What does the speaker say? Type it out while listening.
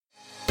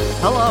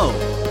Hello,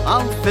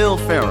 I'm Phil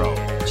Farrow,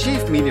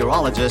 Chief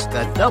Meteorologist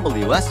at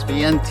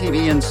WSVN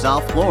TV in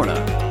South Florida,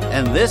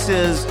 and this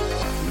is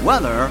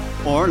Weather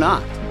or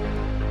Not.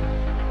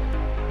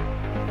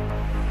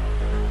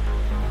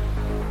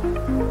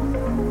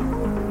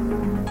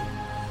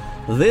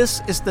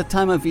 This is the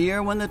time of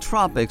year when the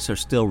tropics are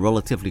still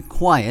relatively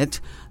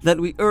quiet that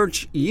we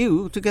urge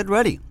you to get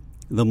ready.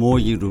 The more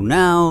you do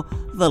now,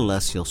 the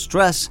less you'll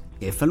stress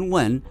if and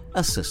when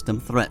a system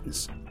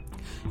threatens.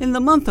 In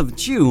the month of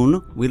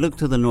June, we look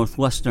to the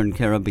northwestern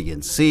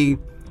Caribbean Sea,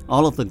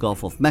 all of the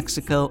Gulf of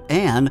Mexico,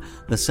 and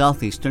the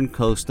southeastern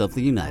coast of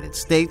the United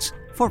States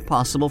for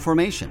possible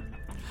formation.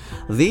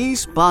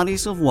 These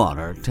bodies of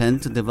water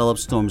tend to develop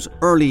storms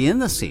early in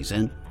the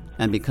season,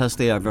 and because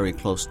they are very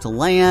close to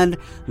land,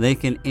 they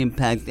can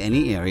impact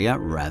any area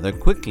rather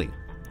quickly.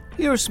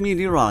 Here's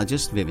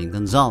Meteorologist Vivian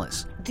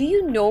Gonzalez. Do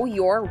you know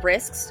your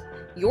risks?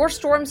 Your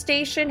storm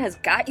station has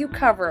got you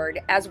covered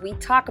as we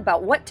talk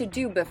about what to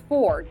do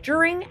before,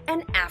 during,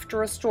 and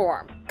after a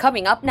storm.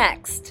 Coming up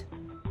next.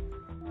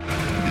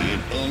 It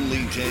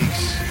only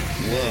takes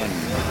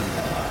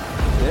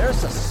one.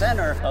 There's a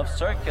center of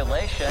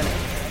circulation.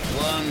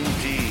 One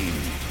team.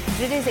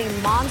 It is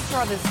a monster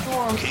of a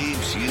storm.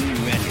 Keeps you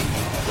ready.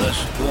 The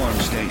Storm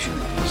Station,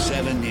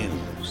 7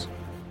 News.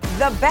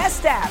 The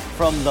best app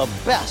From the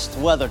best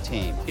weather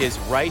team. Is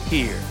right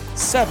here.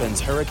 7's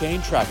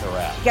Hurricane Tracker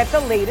app. Get the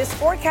latest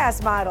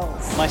forecast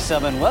models. My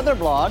 7 weather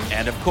blog.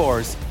 And of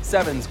course,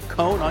 7's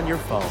Cone on your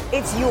phone.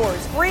 It's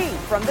yours free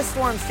from the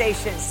Storm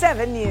Station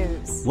 7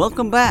 News.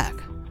 Welcome back.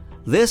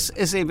 This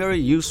is a very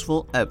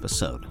useful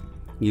episode.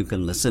 You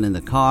can listen in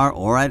the car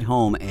or at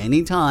home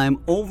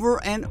anytime,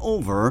 over and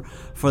over,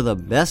 for the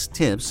best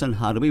tips on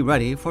how to be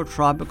ready for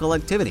tropical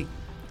activity.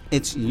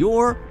 It's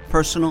your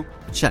personal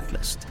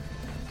checklist.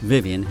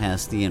 Vivian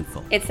has the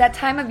info. It's that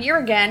time of year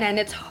again, and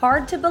it's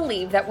hard to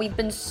believe that we've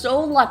been so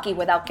lucky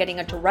without getting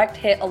a direct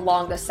hit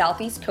along the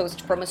southeast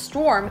coast from a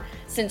storm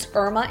since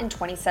Irma in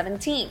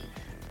 2017.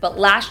 But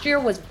last year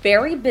was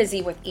very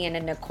busy with Ian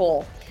and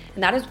Nicole,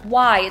 and that is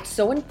why it's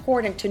so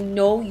important to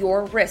know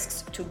your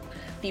risks, to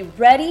be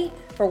ready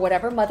for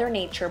whatever Mother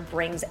Nature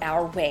brings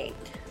our way.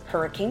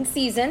 Hurricane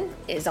season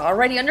is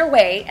already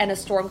underway, and a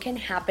storm can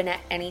happen at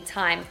any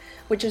time,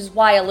 which is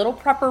why a little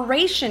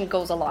preparation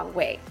goes a long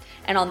way.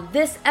 And on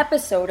this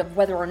episode of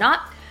Whether or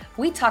Not,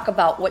 we talk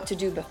about what to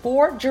do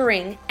before,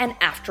 during, and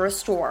after a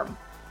storm.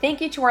 Thank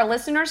you to our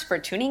listeners for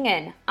tuning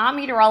in. I'm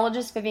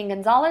Meteorologist Vivian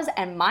Gonzalez,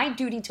 and my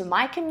duty to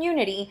my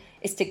community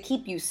is to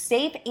keep you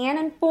safe and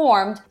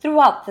informed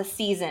throughout the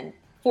season.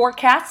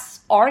 Forecasts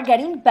are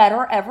getting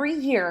better every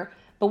year,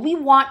 but we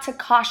want to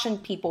caution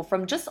people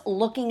from just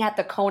looking at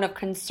the cone of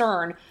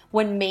concern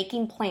when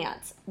making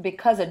plans,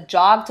 because a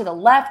jog to the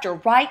left or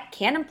right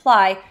can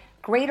imply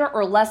greater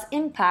or less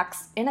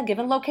impacts in a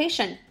given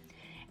location.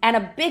 And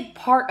a big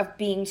part of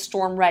being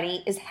storm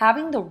ready is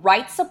having the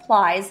right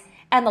supplies,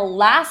 and the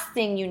last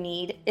thing you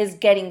need is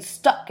getting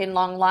stuck in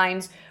long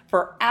lines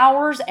for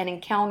hours and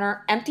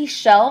encounter empty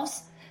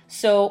shelves.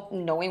 So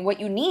knowing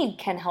what you need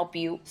can help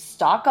you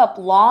stock up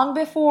long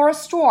before a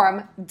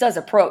storm does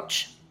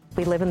approach.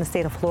 We live in the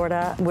state of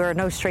Florida. We're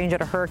no stranger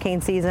to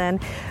hurricane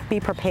season. Be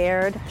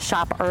prepared,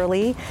 shop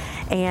early,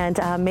 and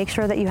make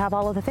sure that you have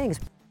all of the things.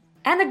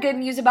 And the good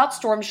news about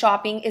storm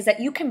shopping is that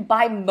you can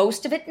buy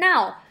most of it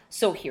now.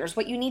 So here's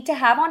what you need to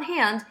have on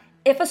hand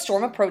if a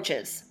storm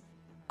approaches.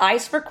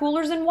 Ice for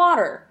coolers and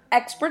water.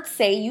 Experts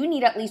say you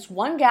need at least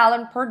 1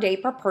 gallon per day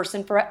per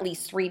person for at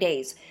least 3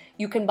 days.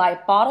 You can buy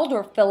bottled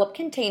or fill-up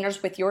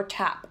containers with your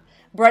tap.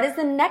 Bread is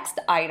the next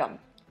item.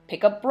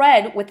 Pick up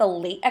bread with a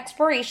late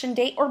expiration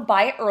date or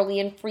buy it early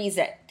and freeze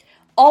it.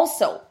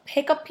 Also,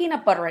 pick up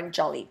peanut butter and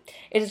jelly.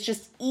 It is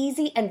just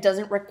easy and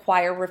doesn't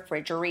require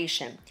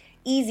refrigeration.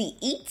 Easy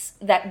eats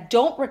that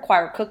don't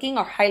require cooking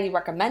are highly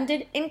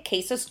recommended in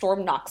case a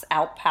storm knocks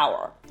out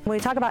power. When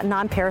we talk about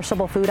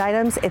non-perishable food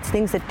items, it's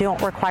things that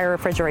don't require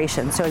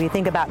refrigeration. So if you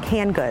think about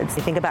canned goods,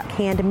 you think about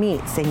canned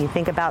meats, and you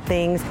think about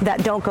things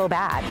that don't go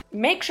bad.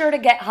 Make sure to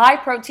get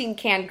high-protein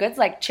canned goods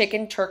like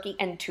chicken, turkey,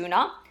 and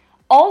tuna.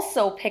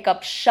 Also, pick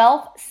up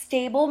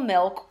shelf-stable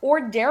milk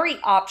or dairy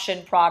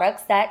option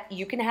products that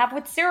you can have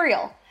with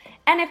cereal.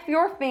 And if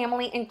your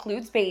family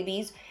includes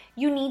babies,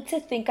 you need to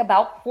think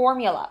about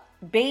formula,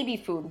 baby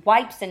food,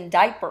 wipes, and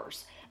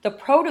diapers. The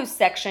produce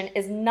section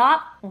is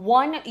not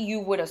one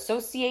you would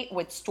associate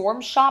with storm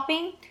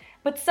shopping,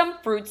 but some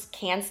fruits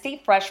can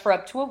stay fresh for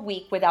up to a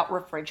week without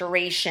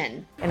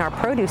refrigeration. In our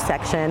produce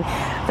section,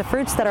 the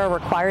fruits that are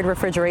required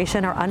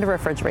refrigeration are under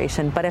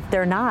refrigeration, but if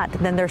they're not,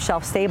 then they're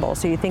shelf stable.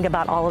 So you think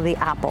about all of the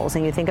apples,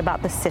 and you think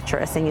about the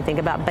citrus, and you think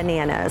about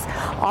bananas.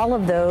 All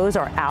of those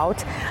are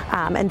out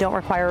and don't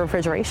require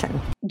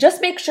refrigeration.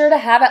 Just make sure to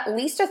have at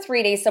least a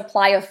 3-day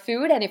supply of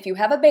food, and if you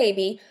have a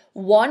baby,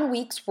 1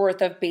 week's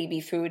worth of baby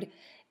food.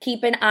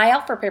 Keep an eye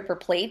out for paper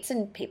plates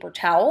and paper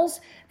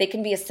towels. They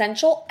can be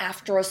essential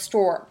after a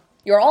storm.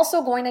 You're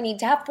also going to need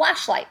to have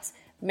flashlights.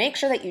 Make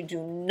sure that you do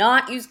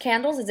not use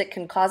candles as it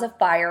can cause a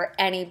fire,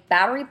 and a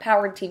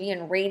battery-powered TV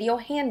and radio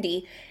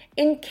handy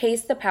in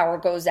case the power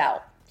goes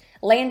out.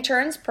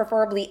 Lanterns,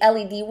 preferably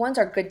LED ones,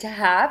 are good to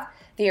have.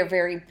 They are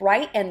very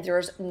bright and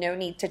there's no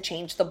need to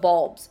change the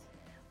bulbs.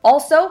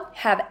 Also,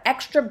 have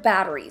extra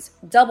batteries.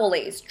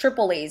 AA's,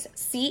 AAA's,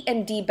 C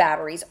and D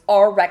batteries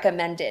are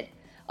recommended.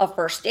 A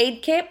first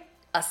aid kit,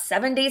 a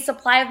 7-day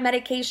supply of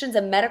medications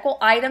and medical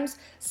items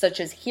such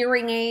as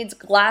hearing aids,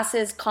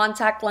 glasses,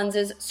 contact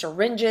lenses,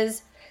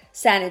 syringes,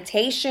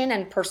 sanitation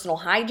and personal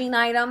hygiene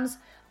items,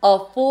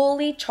 a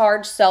fully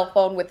charged cell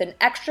phone with an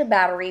extra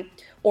battery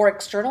or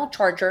external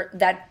charger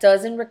that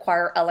doesn't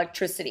require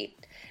electricity.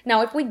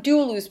 Now, if we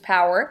do lose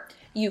power,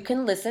 you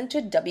can listen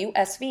to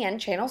WSVN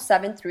Channel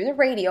 7 through the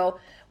radio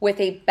with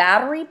a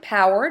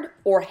battery-powered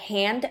or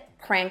hand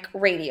crank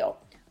radio,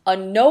 a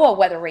NOAA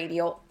weather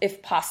radio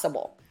if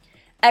possible.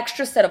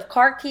 Extra set of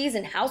car keys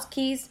and house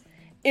keys,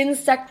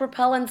 insect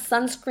repellent,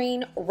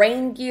 sunscreen,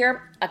 rain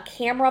gear, a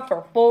camera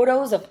for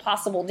photos of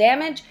possible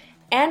damage,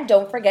 and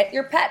don't forget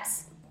your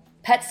pets.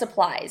 Pet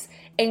supplies,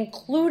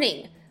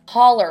 including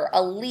collar,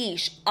 a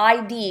leash,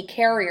 ID,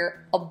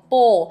 carrier, a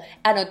bowl,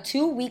 and a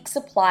 2-week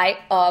supply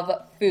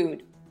of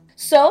food.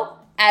 So,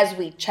 as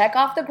we check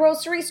off the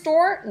grocery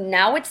store,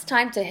 now it's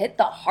time to hit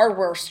the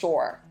hardware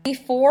store.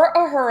 Before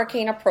a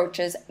hurricane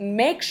approaches,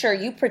 make sure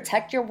you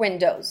protect your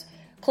windows.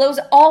 Close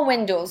all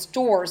windows,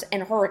 doors,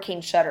 and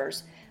hurricane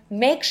shutters.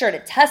 Make sure to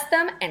test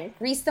them and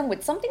grease them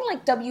with something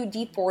like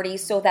WD-40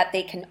 so that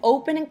they can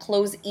open and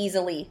close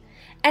easily.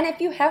 And if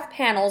you have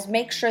panels,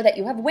 make sure that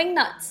you have wing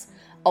nuts.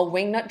 A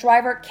wing nut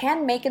driver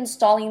can make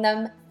installing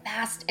them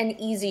fast and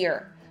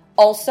easier.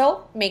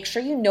 Also, make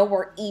sure you know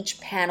where each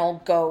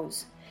panel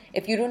goes.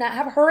 If you do not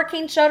have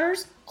hurricane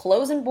shutters,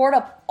 close and board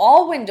up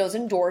all windows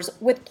and doors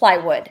with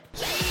plywood.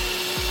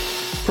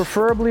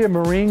 Preferably a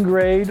marine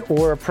grade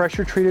or a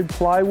pressure treated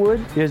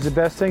plywood is the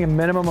best thing, a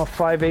minimum of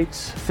 5/8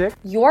 thick.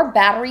 Your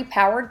battery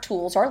powered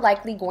tools are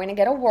likely going to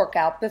get a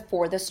workout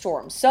before the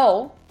storm,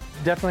 so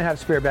Definitely have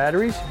spare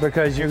batteries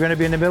because you're going to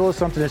be in the middle of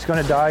something that's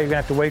going to die. You're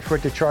going to have to wait for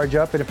it to charge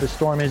up, and if a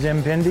storm is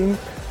impending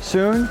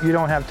soon, you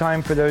don't have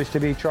time for those to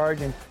be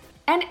charging.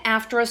 And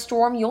after a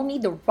storm, you'll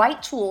need the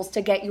right tools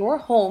to get your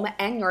home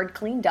and yard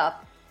cleaned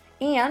up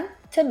and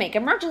to make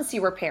emergency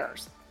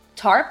repairs.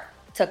 Tarp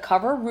to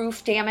cover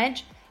roof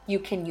damage. You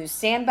can use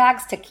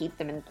sandbags to keep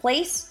them in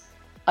place.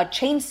 A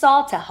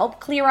chainsaw to help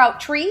clear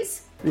out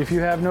trees. If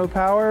you have no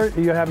power,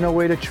 you have no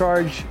way to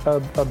charge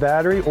a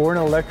battery or an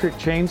electric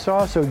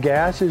chainsaw, so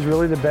gas is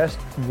really the best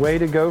way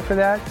to go for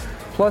that.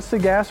 Plus the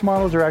gas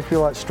models are actually a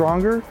lot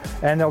stronger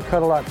and they'll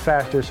cut a lot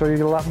faster, so you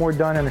get a lot more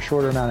done in a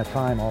shorter amount of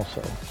time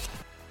also.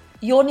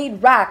 You'll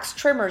need racks,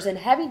 trimmers, and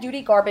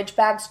heavy-duty garbage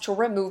bags to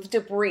remove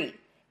debris.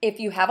 If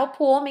you have a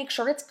pool, make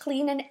sure it's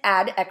clean and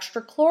add extra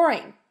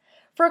chlorine.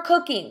 For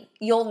cooking,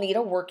 you'll need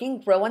a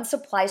working grill and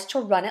supplies to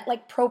run it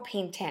like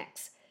propane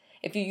tanks.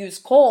 If you use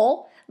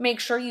coal, make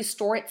sure you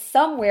store it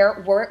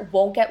somewhere where it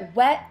won't get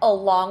wet,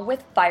 along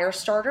with fire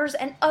starters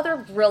and other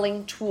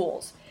grilling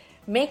tools.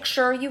 Make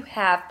sure you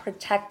have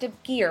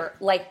protective gear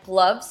like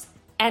gloves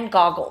and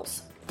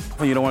goggles.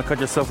 You don't want to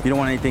cut yourself. You don't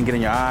want anything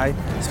getting in your eye,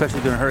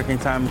 especially during hurricane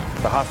time.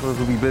 The hospitals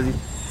will be busy.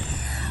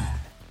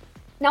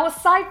 Now,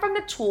 aside from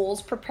the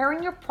tools,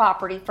 preparing your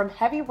property from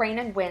heavy rain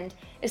and wind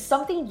is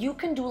something you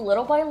can do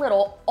little by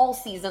little all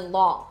season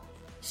long.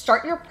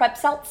 Start your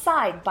preps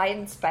outside by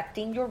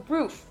inspecting your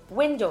roof,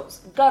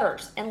 windows,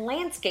 gutters, and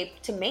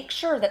landscape to make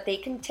sure that they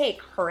can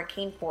take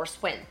hurricane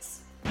force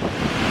winds.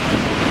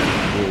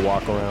 We'll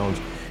walk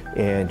around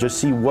and just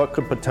see what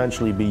could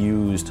potentially be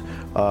used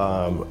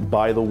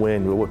by the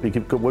wind,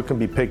 what can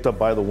be picked up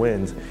by the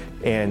winds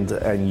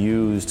and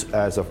used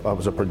as a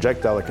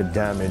projectile that could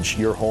damage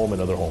your home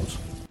and other homes.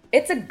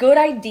 It's a good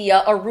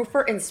idea a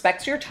roofer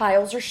inspects your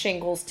tiles or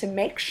shingles to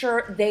make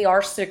sure they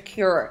are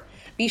secure.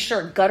 Be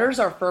sure gutters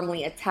are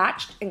firmly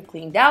attached and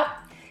cleaned out.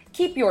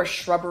 Keep your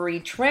shrubbery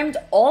trimmed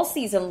all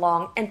season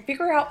long and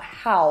figure out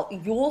how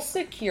you'll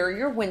secure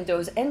your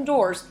windows and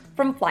doors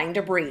from flying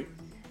debris.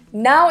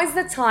 Now is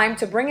the time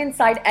to bring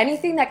inside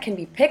anything that can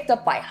be picked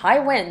up by high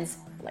winds,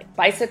 like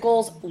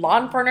bicycles,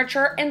 lawn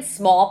furniture, and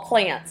small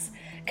plants.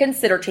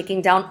 Consider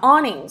taking down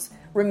awnings,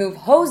 remove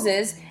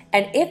hoses,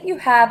 and if you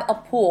have a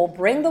pool,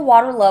 bring the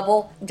water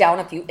level down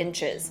a few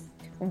inches.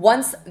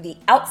 Once the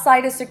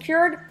outside is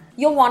secured,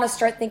 you'll want to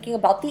start thinking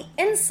about the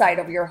inside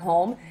of your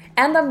home,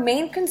 and the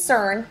main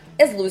concern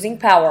is losing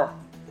power.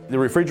 The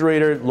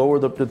refrigerator, lower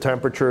the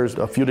temperatures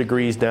a few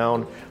degrees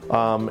down,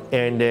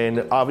 and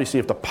then obviously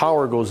if the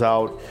power goes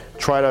out,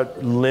 try to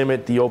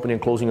limit the opening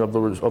and closing of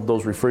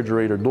those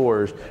refrigerator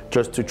doors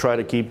just to try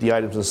to keep the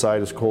items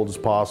inside as cold as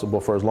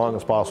possible for as long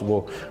as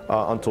possible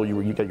until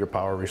you get your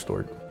power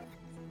restored.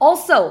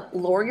 Also,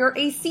 lower your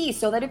AC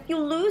so that if you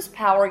lose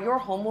power, your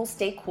home will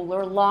stay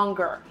cooler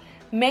longer.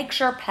 Make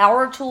sure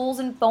power tools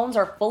and phones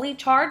are fully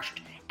charged,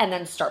 and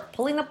then start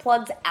pulling the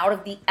plugs out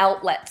of the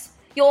outlets.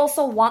 You'll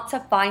also want to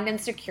find and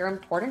secure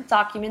important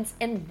documents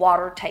in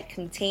watertight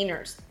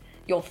containers.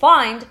 You'll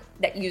find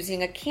that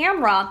using a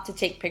camera to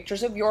take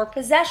pictures of your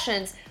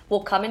possessions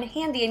will come in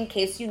handy in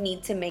case you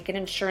need to make an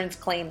insurance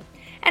claim.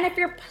 And if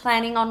you're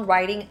planning on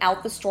riding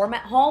out the storm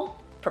at home,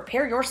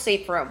 prepare your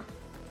safe room.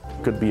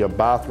 It could be a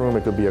bathroom,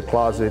 it could be a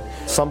closet,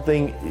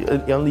 something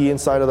on the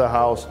inside of the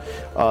house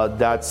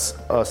that's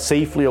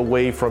safely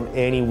away from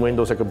any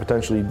windows that could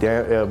potentially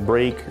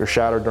break or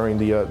shatter during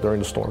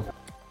the storm.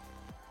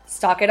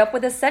 Stock it up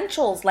with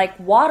essentials like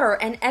water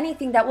and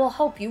anything that will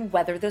help you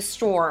weather the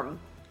storm.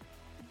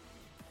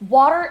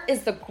 Water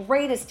is the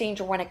greatest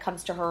danger when it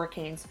comes to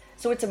hurricanes,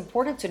 so it's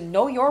important to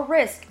know your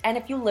risk and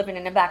if you live in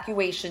an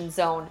evacuation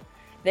zone.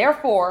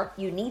 Therefore,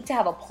 you need to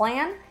have a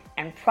plan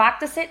and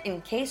practice it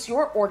in case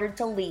you're ordered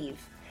to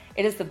leave.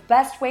 It is the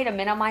best way to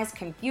minimize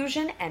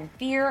confusion and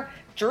fear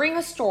during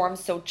a storm,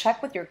 so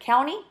check with your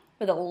county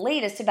for the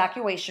latest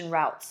evacuation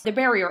routes. The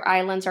barrier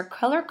islands are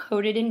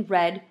color-coded in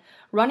red,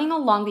 running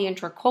along the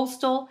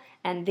intracoastal,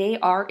 and they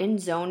are in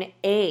Zone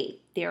A.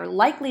 They are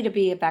likely to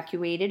be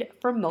evacuated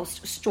for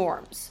most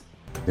storms.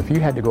 If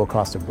you had to go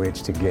across the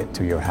bridge to get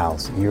to your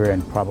house, you're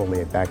in probably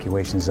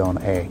evacuation Zone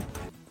A.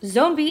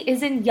 Zone B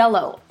is in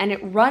yellow, and it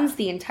runs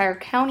the entire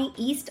county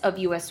east of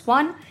US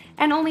 1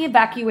 and only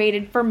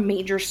evacuated for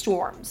major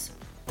storms.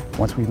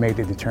 Once we've made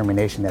the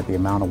determination that the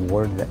amount of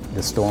water that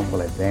the storm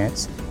will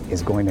advance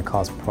is going to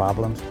cause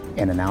problems,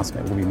 an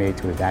announcement will be made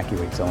to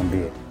evacuate Zone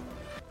B.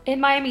 In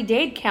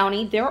Miami-Dade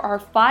County, there are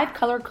 5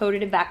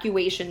 color-coded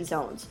evacuation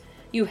zones.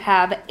 You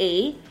have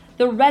A,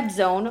 the red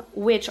zone,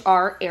 which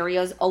are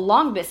areas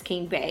along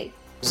Biscayne Bay.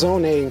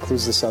 Zone A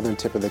includes the southern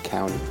tip of the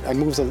county. It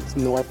moves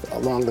north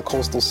along the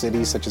coastal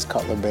cities such as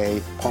Cutler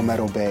Bay,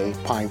 Palmetto Bay,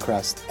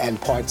 Pinecrest,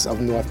 and parts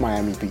of North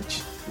Miami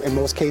Beach. In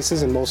most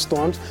cases, in most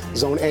storms,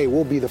 Zone A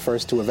will be the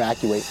first to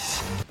evacuate.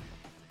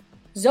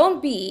 Zone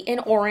B in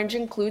orange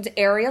includes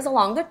areas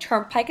along the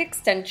Turnpike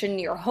extension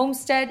near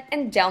Homestead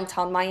and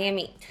downtown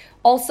Miami.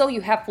 Also,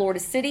 you have Florida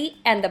City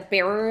and the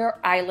Barrier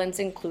Islands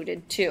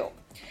included too.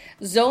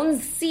 Zone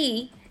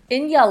C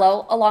in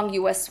yellow along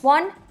US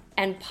 1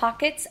 and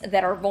pockets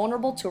that are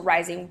vulnerable to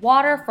rising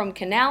water from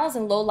canals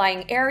and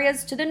low-lying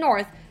areas to the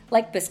north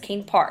like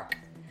Biscayne Park.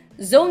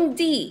 Zone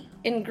D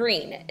in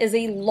green is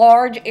a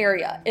large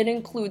area. It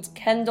includes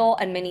Kendall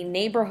and many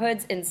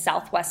neighborhoods in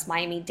southwest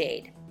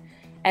Miami-Dade.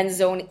 And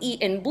Zone E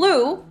in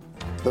blue,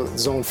 the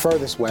zone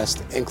furthest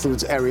west,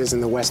 includes areas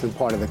in the western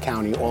part of the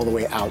county all the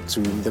way out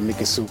to the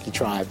Miccosukee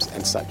tribes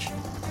and such.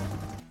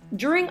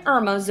 During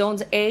Irma,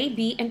 Zones A,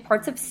 B, and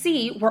parts of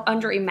C were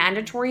under a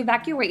mandatory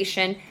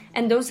evacuation,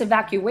 and those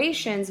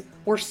evacuations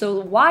were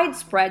so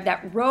widespread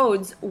that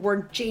roads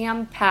were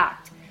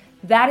jam-packed.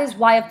 That is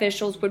why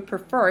officials would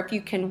prefer if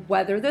you can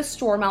weather the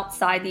storm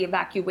outside the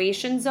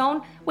evacuation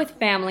zone with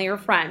family or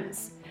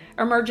friends.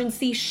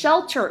 Emergency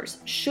shelters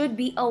should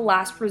be a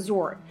last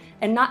resort,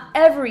 and not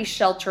every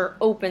shelter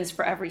opens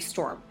for every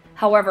storm.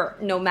 However,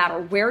 no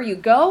matter where you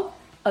go,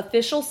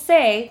 officials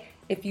say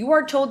if you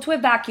are told to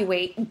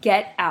evacuate,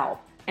 get out.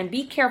 And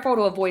be careful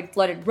to avoid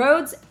flooded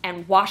roads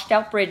and washed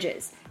out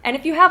bridges. And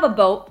if you have a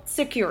boat,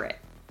 secure it.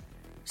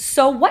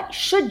 So what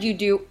should you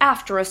do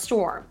after a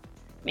storm?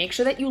 Make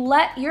sure that you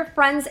let your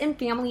friends and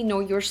family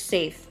know you're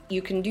safe.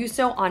 You can do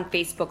so on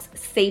Facebook's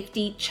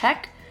Safety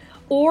Check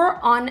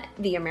or on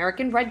the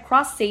American Red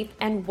Cross Safe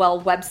and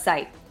Well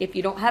website. If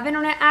you don't have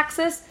internet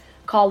access,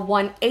 call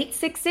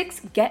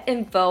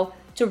 1-866-GET-INFO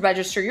to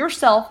register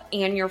yourself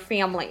and your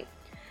family.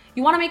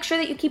 You want to make sure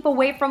that you keep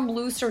away from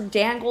loose or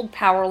dangled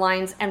power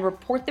lines and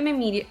report them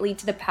immediately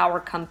to the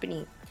power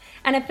company.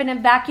 And if an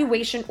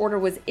evacuation order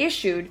was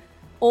issued,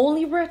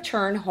 only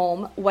return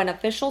home when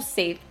officials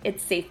say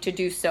it's safe to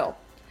do so.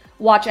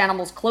 Watch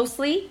animals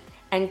closely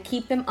and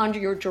keep them under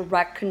your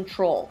direct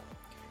control.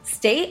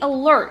 Stay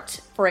alert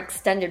for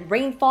extended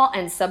rainfall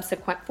and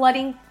subsequent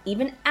flooding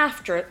even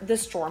after the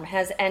storm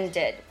has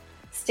ended.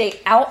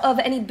 Stay out of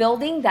any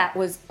building that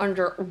was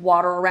under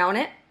water around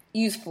it.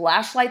 Use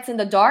flashlights in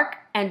the dark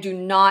and do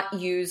not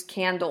use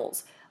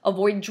candles.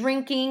 Avoid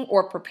drinking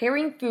or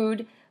preparing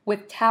food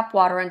with tap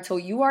water until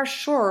you are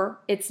sure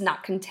it's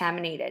not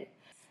contaminated.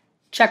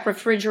 Check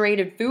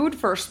refrigerated food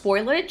for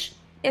spoilage.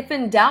 If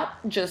in doubt,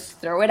 just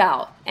throw it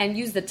out and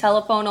use the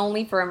telephone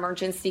only for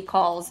emergency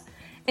calls.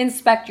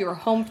 Inspect your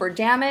home for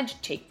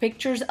damage. Take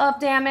pictures of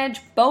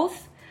damage,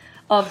 both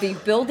of the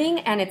building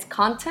and its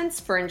contents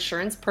for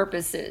insurance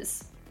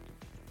purposes.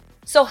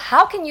 So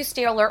how can you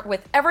stay alert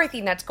with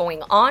everything that's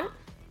going on?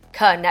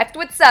 Connect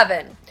with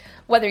 7.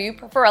 Whether you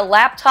prefer a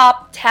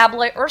laptop,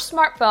 tablet, or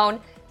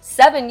smartphone,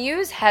 7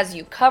 News has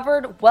you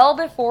covered well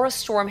before a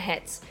storm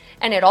hits.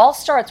 And it all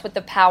starts with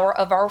the power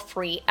of our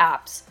free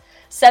apps.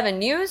 7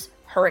 News,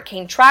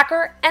 Hurricane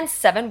Tracker, and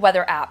 7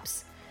 Weather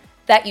apps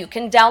that you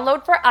can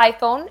download for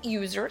iPhone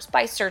users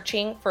by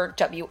searching for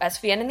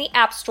WSVN in the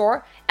App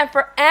Store and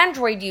for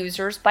Android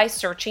users by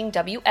searching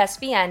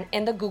WSVN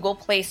in the Google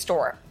Play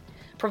Store,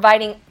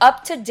 providing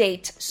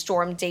up-to-date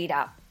storm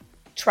data.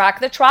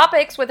 Track the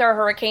tropics with our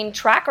Hurricane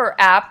Tracker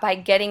app by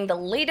getting the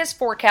latest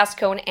forecast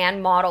cone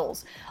and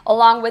models,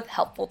 along with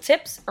helpful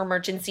tips,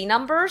 emergency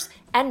numbers,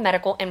 and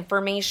medical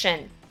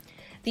information.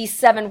 The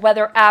 7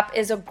 Weather app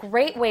is a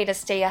great way to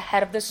stay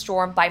ahead of the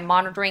storm by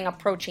monitoring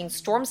approaching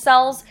storm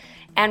cells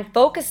and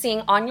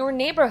focusing on your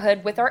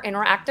neighborhood with our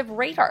interactive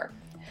radar.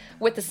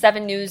 With the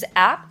 7 News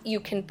app,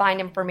 you can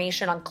find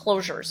information on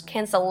closures,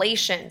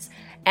 cancellations,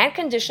 and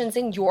conditions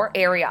in your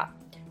area.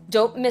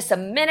 Don't miss a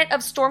minute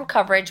of storm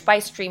coverage by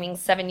streaming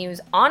 7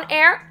 News on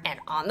air and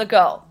on the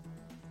go.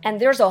 And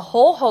there's a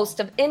whole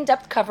host of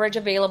in-depth coverage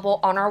available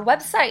on our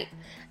website,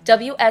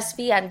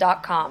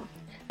 WSVN.com.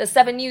 The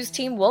 7 News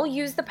team will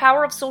use the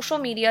power of social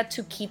media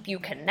to keep you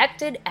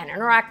connected and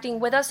interacting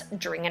with us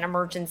during an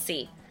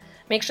emergency.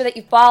 Make sure that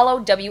you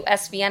follow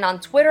WSVN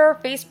on Twitter,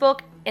 Facebook,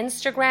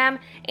 Instagram,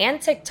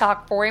 and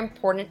TikTok for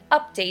important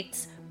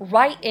updates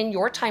right in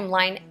your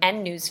timeline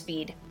and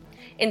newsfeed.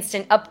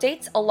 Instant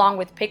updates along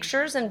with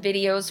pictures and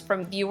videos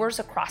from viewers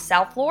across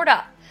South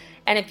Florida.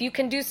 And if you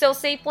can do so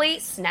safely,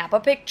 snap a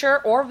picture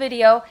or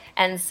video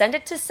and send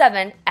it to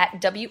 7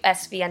 at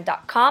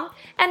WSVN.com,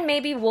 and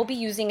maybe we'll be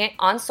using it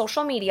on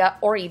social media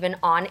or even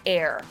on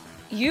air.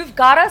 You've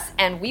got us,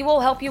 and we will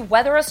help you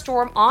weather a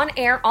storm on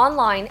air,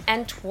 online,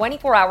 and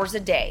 24 hours a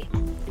day.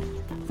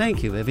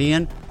 Thank you,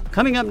 Vivian.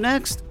 Coming up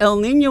next, El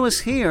Niño is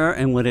here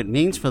and what it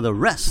means for the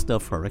rest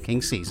of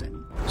hurricane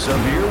season.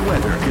 Severe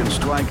weather can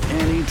strike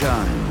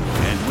anytime.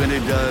 And when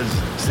it does,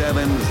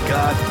 7's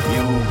got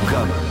you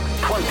covered.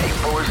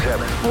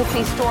 24/7. We'll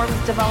see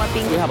storms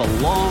developing. We have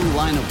a long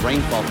line of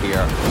rainfall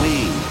here.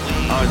 We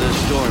are the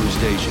Storm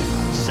Station,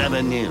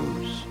 7 News.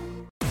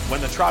 When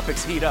the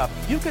tropics heat up,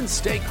 you can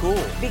stay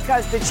cool.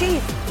 Because the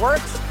chief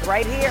works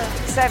right here.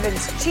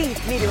 7's chief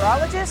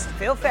meteorologist,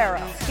 Phil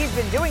Farrow. He's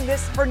been doing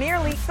this for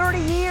nearly 30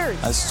 years.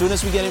 As soon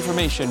as we get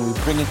information, we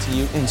bring it to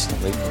you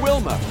instantly.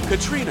 Wilma,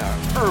 Katrina,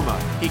 Irma,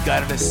 he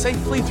guided us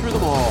safely through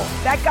them all.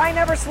 That guy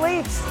never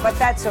sleeps, but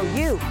that's so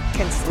you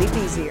can sleep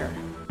easier.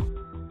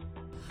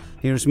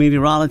 Here's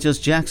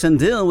meteorologist Jackson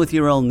Dill with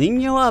your El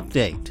Niño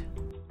update.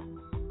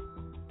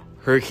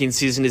 Hurricane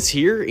season is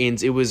here,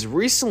 and it was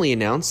recently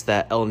announced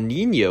that El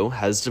Niño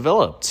has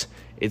developed.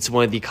 It's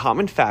one of the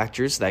common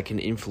factors that can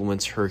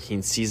influence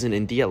hurricane season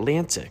in the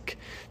Atlantic.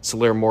 To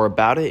learn more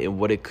about it and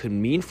what it could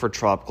mean for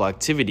tropical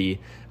activity,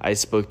 I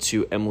spoke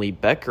to Emily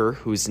Becker,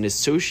 who is an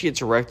associate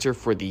director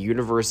for the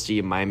University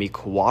of Miami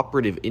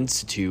Cooperative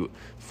Institute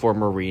for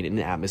Marine and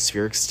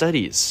Atmospheric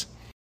Studies.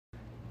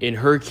 In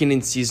hurricane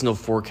and seasonal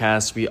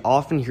forecasts, we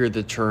often hear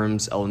the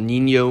terms El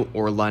Niño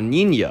or La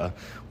Niña,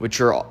 which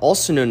are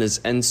also known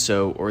as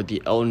ENSO or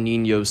the El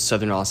Niño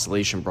Southern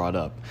Oscillation brought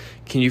up.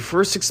 Can you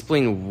first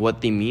explain what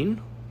they mean?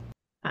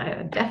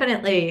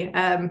 Definitely.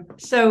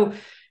 So,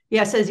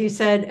 yes, as you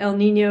said, El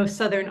Niño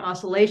Southern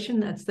Oscillation,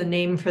 that's the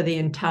name for the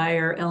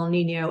entire El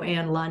Niño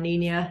and La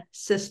Niña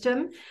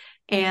system.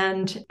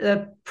 And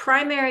the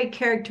primary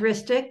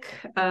characteristic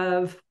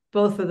of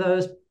both of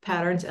those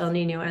patterns, El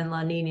Niño and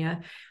La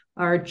Niña,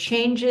 are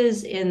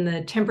changes in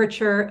the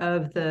temperature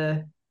of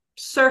the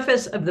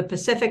surface of the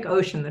Pacific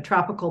Ocean, the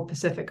tropical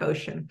Pacific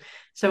Ocean.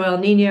 So El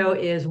Niño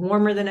is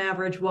warmer than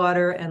average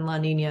water and La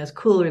Niña is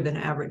cooler than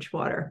average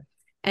water.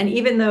 And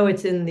even though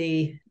it's in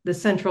the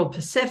central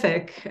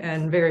Pacific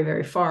and very,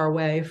 very far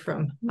away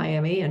from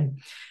Miami and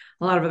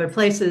a lot of other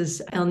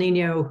places, El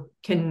Niño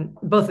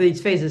both of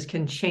these phases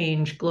can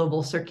change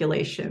global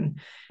circulation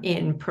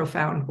in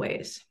profound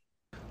ways.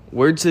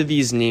 Where do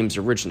these names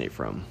originate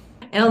from?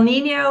 El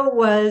Niño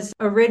was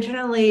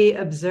originally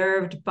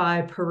observed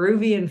by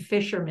Peruvian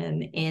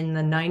fishermen in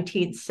the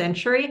 19th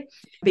century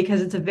because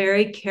it's a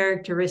very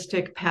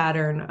characteristic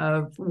pattern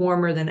of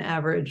warmer than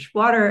average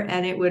water,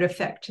 and it would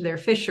affect their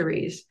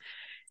fisheries.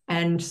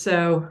 And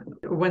so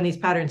when these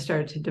patterns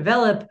started to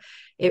develop,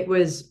 it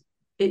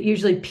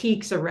usually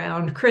peaks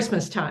around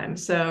Christmas time.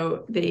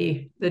 So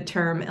the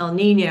term El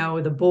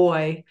Niño, the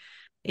boy,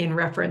 in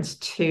reference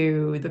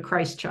to the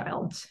Christ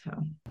child.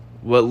 So.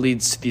 What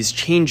leads to these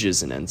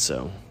changes in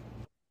ENSO?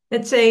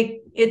 It's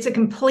a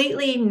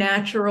completely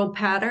natural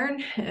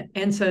pattern.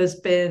 ENSO has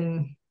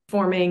been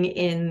forming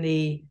in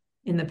the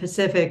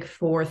Pacific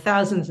for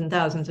thousands and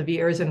thousands of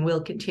years and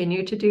will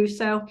continue to do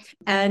so.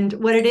 And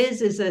what it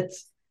is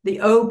it's the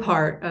O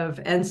part of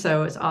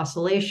ENSO is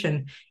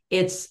oscillation.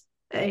 It's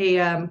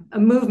a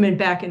movement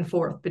back and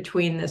forth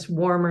between this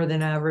warmer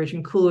than average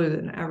and cooler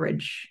than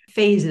average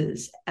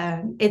phases.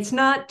 And it's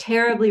not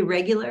terribly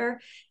regular.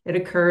 It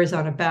occurs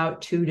on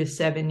about 2 to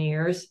 7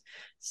 years,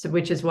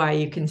 which is why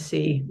you can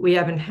see we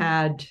haven't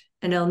had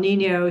an El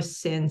Niño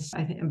since,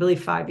 I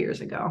believe, 5 years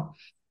ago,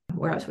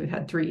 whereas we've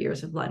had 3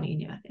 years of La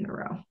Niña in a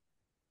row.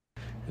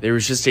 There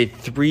was just a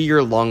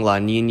 3-year-long La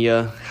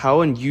Niña.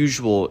 How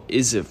unusual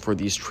is it for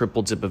these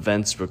triple dip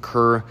events to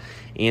occur?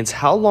 And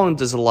how long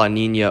does a La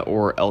Niña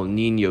or El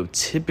Niño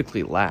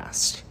typically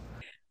last?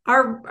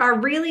 Our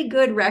really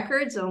good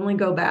records only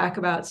go back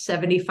about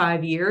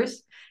 75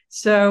 years.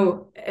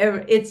 So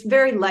it's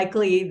very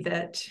likely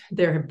that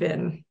there have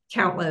been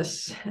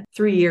countless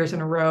 3 years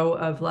in a row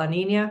of La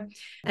Niña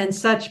and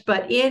such.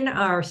 But in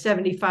our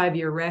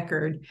 75-year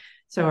record,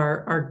 so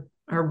our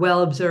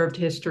well-observed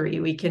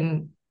history, we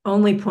can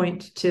only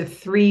point to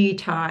 3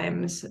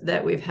 times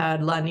that we've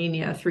had La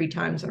Niña 3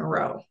 times in a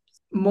row.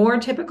 More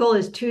typical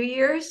is 2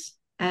 years,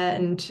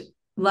 and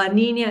La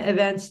Niña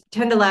events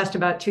tend to last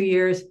about 2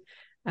 years,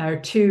 or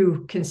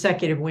 2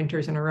 consecutive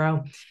winters in a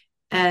row.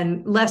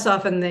 And less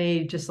often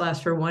they just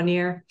last for 1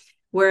 year.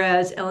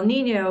 whereas El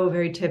Nino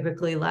very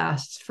typically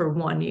lasts for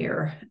 1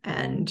 year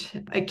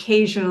and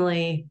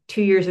occasionally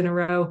 2 years in a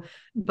row,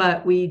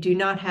 but we do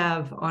not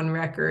have on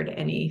record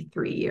any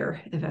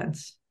 3-year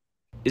events.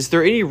 Is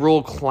there any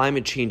role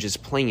climate change is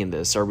playing in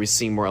this? Are we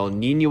seeing more El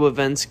Nino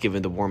events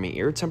given the warming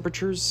air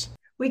temperatures?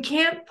 We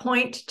can't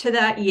point to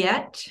that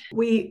yet.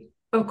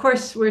 Of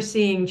course, we're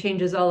seeing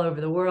changes all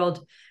over the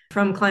world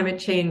from climate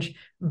change,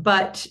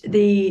 but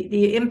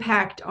the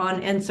impact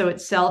on ENSO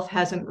itself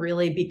hasn't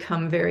really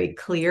become very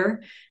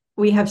clear.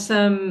 We have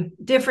some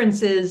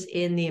differences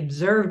in the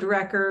observed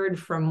record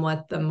from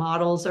what the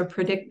models are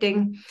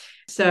predicting.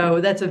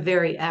 So that's a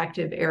very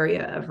active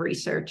area of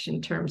research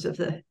in terms of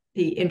the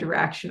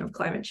interaction of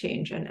climate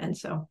change and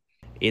ENSO.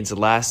 And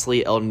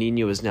lastly, El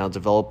Nino is now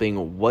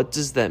developing. What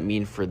does that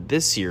mean for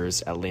this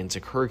year's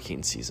Atlantic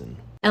hurricane season?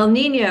 El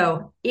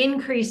Nino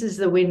increases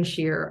the wind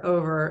shear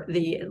over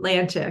the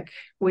Atlantic,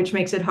 which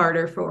makes it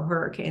harder for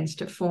hurricanes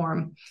to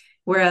form,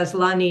 whereas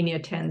La Nina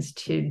tends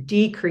to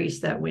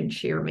decrease that wind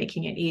shear,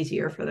 making it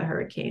easier for the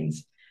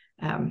hurricanes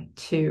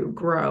to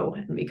grow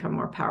and become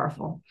more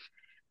powerful.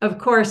 Of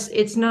course,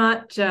 it's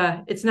not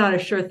a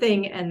sure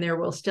thing, and there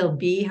will still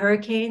be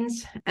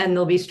hurricanes, and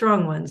there'll be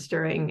strong ones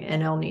during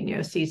an El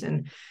Nino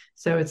season.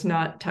 So it's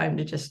not time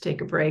to just take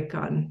a break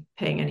on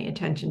paying any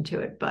attention to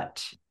it,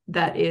 but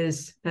that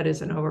is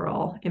an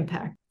overall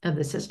impact of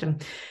the system.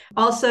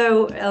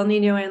 Also, El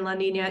Nino and La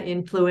Nina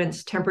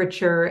influence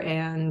temperature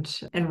and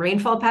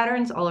rainfall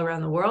patterns all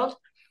around the world,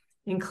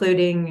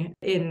 including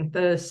in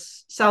the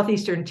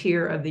southeastern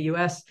tier of the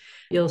US.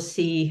 You'll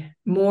see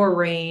more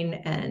rain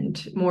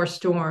and more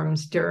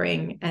storms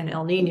during an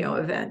El Nino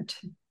event.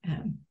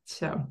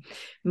 So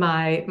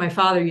my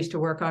father used to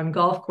work on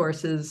golf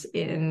courses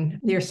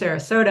near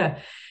Sarasota,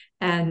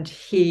 and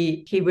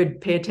he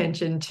would pay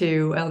attention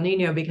to El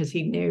Nino because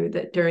he knew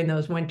that during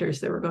those winters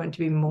there were going to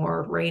be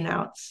more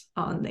rainouts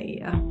on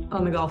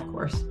the golf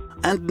course.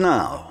 And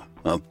now,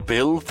 a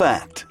Phil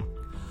fact.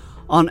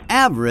 On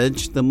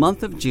average, the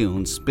month of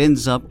June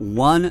spins up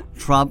one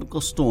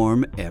tropical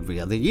storm every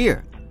other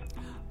year.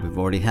 We've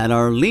already had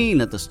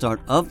Arlene at the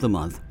start of the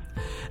month.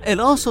 It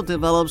also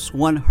develops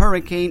one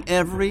hurricane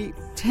every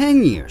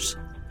 10 years.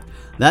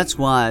 That's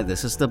why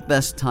this is the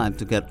best time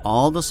to get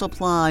all the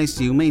supplies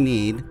you may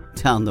need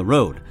down the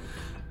road.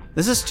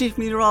 This is Chief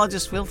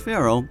Meteorologist Phil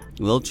Farrow.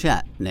 We'll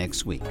chat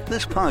next week.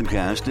 This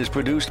podcast is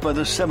produced by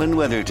the 7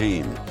 Weather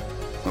Team.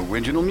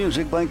 Original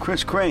music by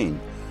Chris Crane,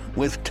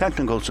 with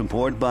technical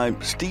support by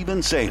Stephen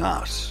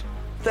Sejas.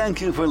 Thank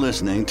you for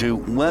listening to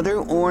Weather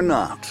or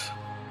Not.